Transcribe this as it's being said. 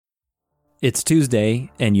It's Tuesday,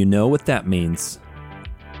 and you know what that means.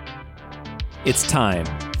 It's time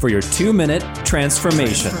for your 2-minute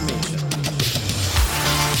transformation.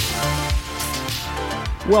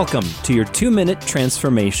 Welcome to your 2-minute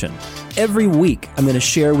transformation. Every week, I'm going to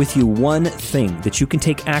share with you one thing that you can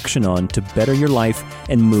take action on to better your life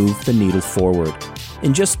and move the needle forward.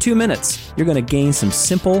 In just 2 minutes, you're going to gain some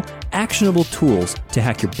simple, actionable tools to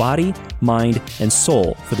hack your body, mind, and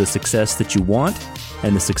soul for the success that you want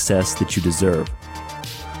and the success that you deserve.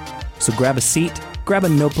 So grab a seat, grab a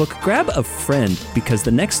notebook, grab a friend, because the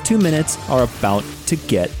next 2 minutes are about to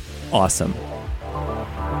get awesome.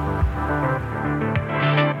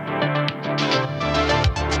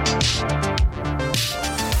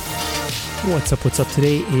 What's up?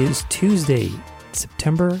 Today is Tuesday,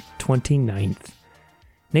 September 29th.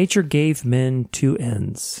 Nature gave men two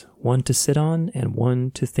ends, one to sit on and one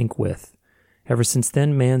to think with. Ever since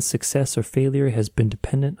then, man's success or failure has been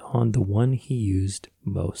dependent on the one he used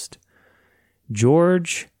most.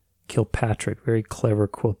 George Kilpatrick, very clever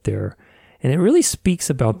quote there. And it really speaks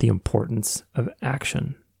about the importance of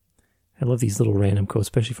action. I love these little random quotes,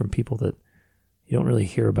 especially from people that you don't really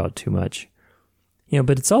hear about too much.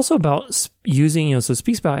 But it's also about using, so it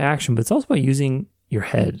speaks about action, but it's also about using your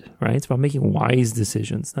head, right? It's about making wise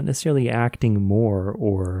decisions, not necessarily acting more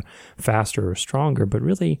or faster or stronger, but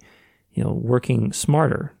really, working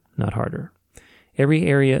smarter, not harder. Every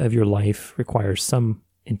area of your life requires some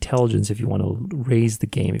intelligence if you want to raise the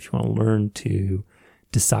game, if you want to learn to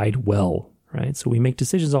decide well, right? So we make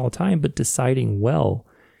decisions all the time, but deciding well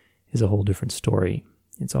is a whole different story.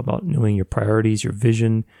 It's all about knowing your priorities, your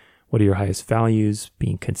vision, what are your highest values,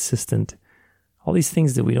 being consistent, all these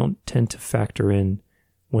things that we don't tend to factor in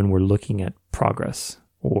when we're looking at progress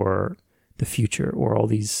or the future or all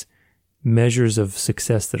these measures of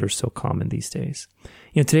success that are so common these days.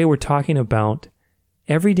 Today we're talking about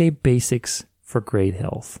everyday basics for great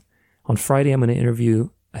health. On Friday, I'm going to interview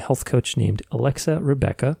a health coach named Alexa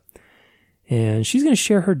Rebecca, and she's going to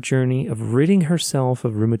share her journey of ridding herself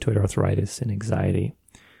of rheumatoid arthritis and anxiety,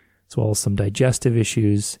 as well as some digestive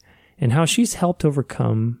issues, and how she's helped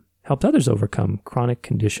others overcome chronic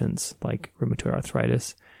conditions like rheumatoid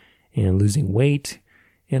arthritis and losing weight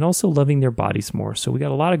and also loving their bodies more. So we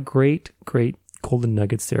got a lot of great golden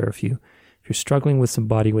nuggets there. If you're struggling with some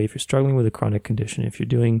body weight, if you're struggling with a chronic condition, if you're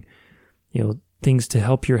doing, things to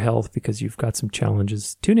help your health because you've got some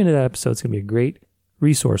challenges, tune into that episode. It's going to be a great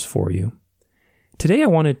resource for you. Today I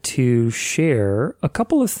wanted to share a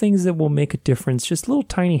couple of things that will make a difference, just little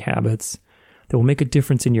tiny habits that will make a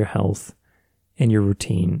difference in your health and your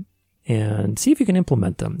routine, and see if you can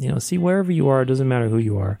implement them. See wherever you are, it doesn't matter who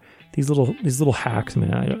you are. These little hacks,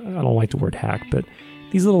 I don't like the word hack, but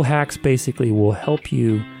these little hacks basically will help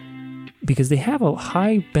you because they have a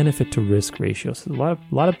high benefit to risk ratio. So a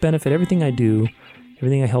lot of benefit. Everything I do,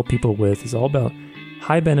 everything I help people with is all about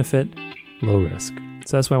high benefit, low risk.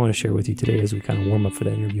 So that's what I want to share with you today as we kind of warm up for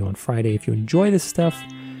that interview on Friday. If you enjoy this stuff,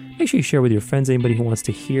 make sure you share with your friends, anybody who wants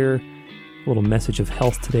to hear a little message of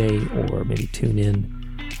health today, or maybe tune in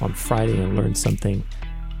on Friday and learn something.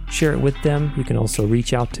 Share it with them. You can also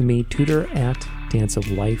reach out to me,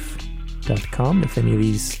 tutor@danceoflife.com, if any of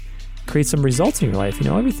these create some results in your life.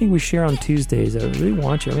 Everything we share on Tuesdays, I'm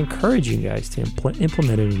encouraging you guys to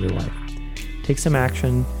implement it in your life. Take some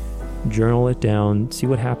action, journal it down, see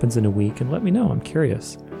what happens in a week, and let me know. I'm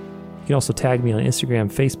curious. You can also tag me on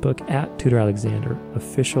Instagram, Facebook,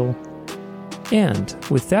 @TutorAlexanderOfficial. And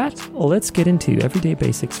with that, let's get into everyday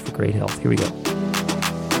basics for great health. Here we go.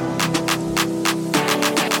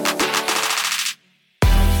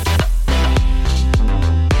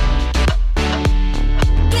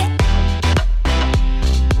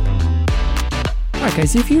 All right,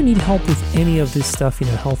 guys, if you need help with any of this stuff,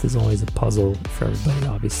 health is always a puzzle for everybody.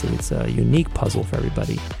 Obviously, it's a unique puzzle for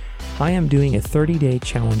everybody. I am doing a 30-day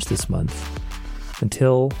challenge this month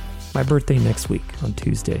until my birthday next week on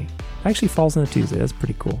Tuesday. It actually falls on a Tuesday. That's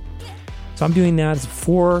pretty cool. So I'm doing that. It's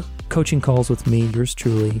 4 coaching calls with me, yours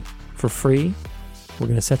truly, for free. We're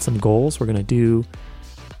going to set some goals. We're going to do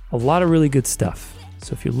a lot of really good stuff.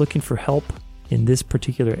 So if you're looking for help in this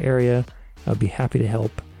particular area, I'd be happy to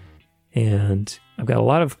help. And I've got a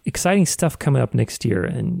lot of exciting stuff coming up next year.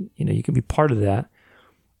 And, you can be part of that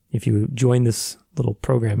if you join this little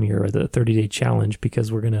program here, or the 30-day challenge,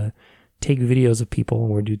 because we're going to take videos of people and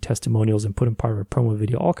we're going to do testimonials and put them part of a promo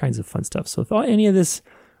video, all kinds of fun stuff. So if any of this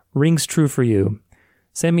rings true for you,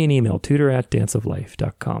 send me an email,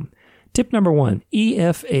 tutor@danceoflife.com. Tip number 1,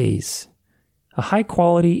 EFAs. A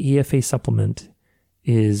high-quality EFA supplement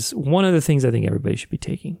is one of the things I think everybody should be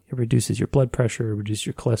taking. It reduces your blood pressure, reduces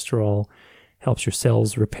your cholesterol, helps your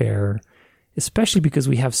cells repair, especially because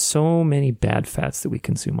we have so many bad fats that we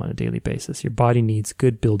consume on a daily basis. Your body needs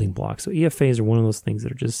good building blocks. So EFAs are one of those things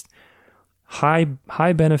that are just high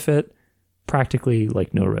benefit, practically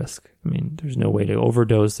like no risk. I mean, there's no way to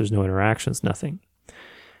overdose. There's no interactions, nothing.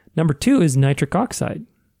 Number 2 is nitric oxide.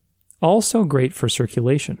 Also great for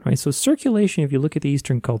circulation, right? So circulation, if you look at the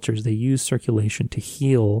Eastern cultures, they use circulation to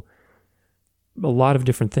heal a lot of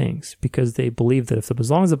different things because they believe that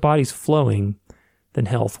as long as the body's flowing, then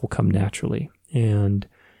health will come naturally. And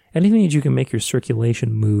anything that you can make your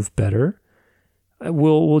circulation move better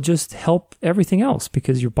will just help everything else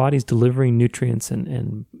because your body's delivering nutrients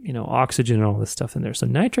and oxygen and all this stuff in there. So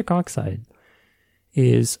nitric oxide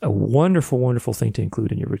is a wonderful, wonderful thing to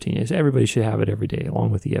include in your routine. Everybody should have it every day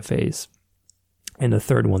along with EFAs. And the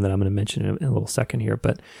third one that I'm going to mention in a little second here,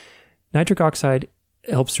 but nitric oxide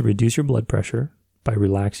helps to reduce your blood pressure by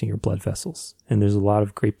relaxing your blood vessels. And there's a lot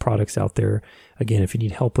of great products out there. Again, if you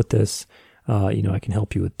need help with this, I can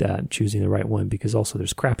help you with that, choosing the right one, because also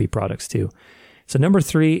there's crappy products too. So number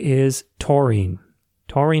 3 is taurine.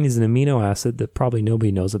 Taurine is an amino acid that probably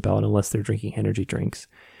nobody knows about unless they're drinking energy drinks.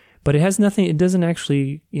 But it has nothing, it doesn't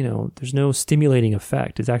actually, there's no stimulating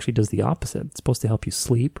effect. It actually does the opposite. It's supposed to help you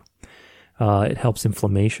sleep. It helps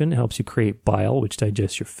inflammation. It helps you create bile, which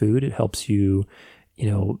digests your food. It helps you,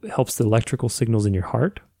 helps the electrical signals in your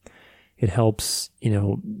heart. It helps,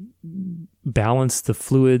 balance the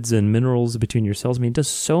fluids and minerals between your cells. I mean, it does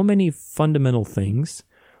so many fundamental things.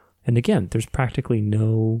 And again, there's practically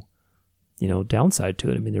no, downside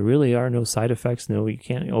to it. I mean, there really are no side effects. No, you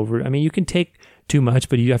can't you can take too much,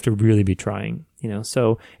 but you have to really be trying,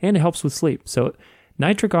 so, and it helps with sleep. So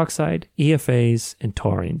nitric oxide, EFAs, and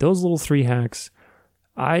taurine, those little 3 hacks,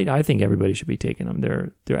 I think everybody should be taking them.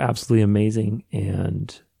 They're absolutely amazing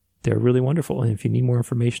and they're really wonderful. And if you need more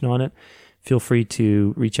information on it, feel free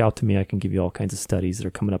to reach out to me. I can give you all kinds of studies that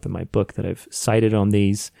are coming up in my book that I've cited on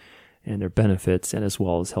these and their benefits, and as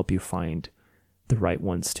well as help you find the right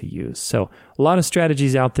ones to use. So a lot of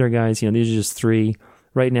strategies out there, guys. These are just 3.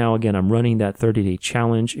 Right now, again, I'm running that 30-day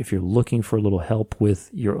challenge. If you're looking for a little help with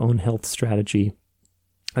your own health strategy,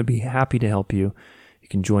 I'd be happy to help you. You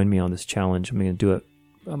can join me on this challenge. I'm going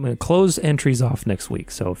to close entries off next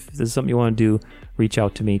week. So if this is something you want to do, reach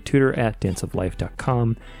out to me,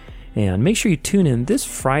 tutor@danceoflife.com. And make sure you tune in this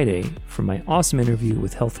Friday for my awesome interview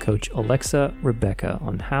with health coach Alexa Rebecca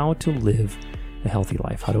on how to live a healthy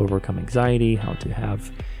life, how to overcome anxiety, how to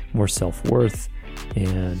have more self-worth,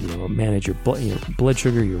 and manage your blood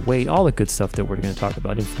sugar, your weight, all the good stuff that we're going to talk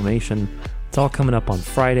about, inflammation. It's all coming up on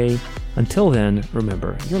Friday. Until then,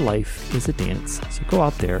 remember, your life is a dance, so go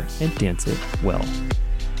out there and dance it well.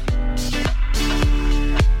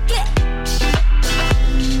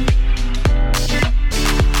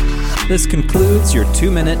 This concludes your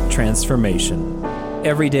 2-minute transformation.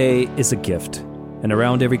 Every day is a gift, and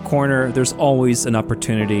around every corner, there's always an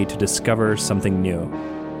opportunity to discover something new.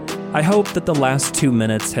 I hope that the last 2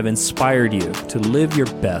 minutes have inspired you to live your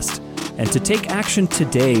best and to take action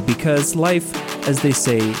today because life, as they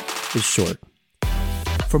say, is short.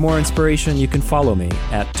 For more inspiration, you can follow me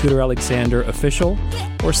at Tutor Alexander Official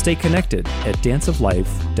or stay connected at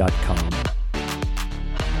danceoflife.com.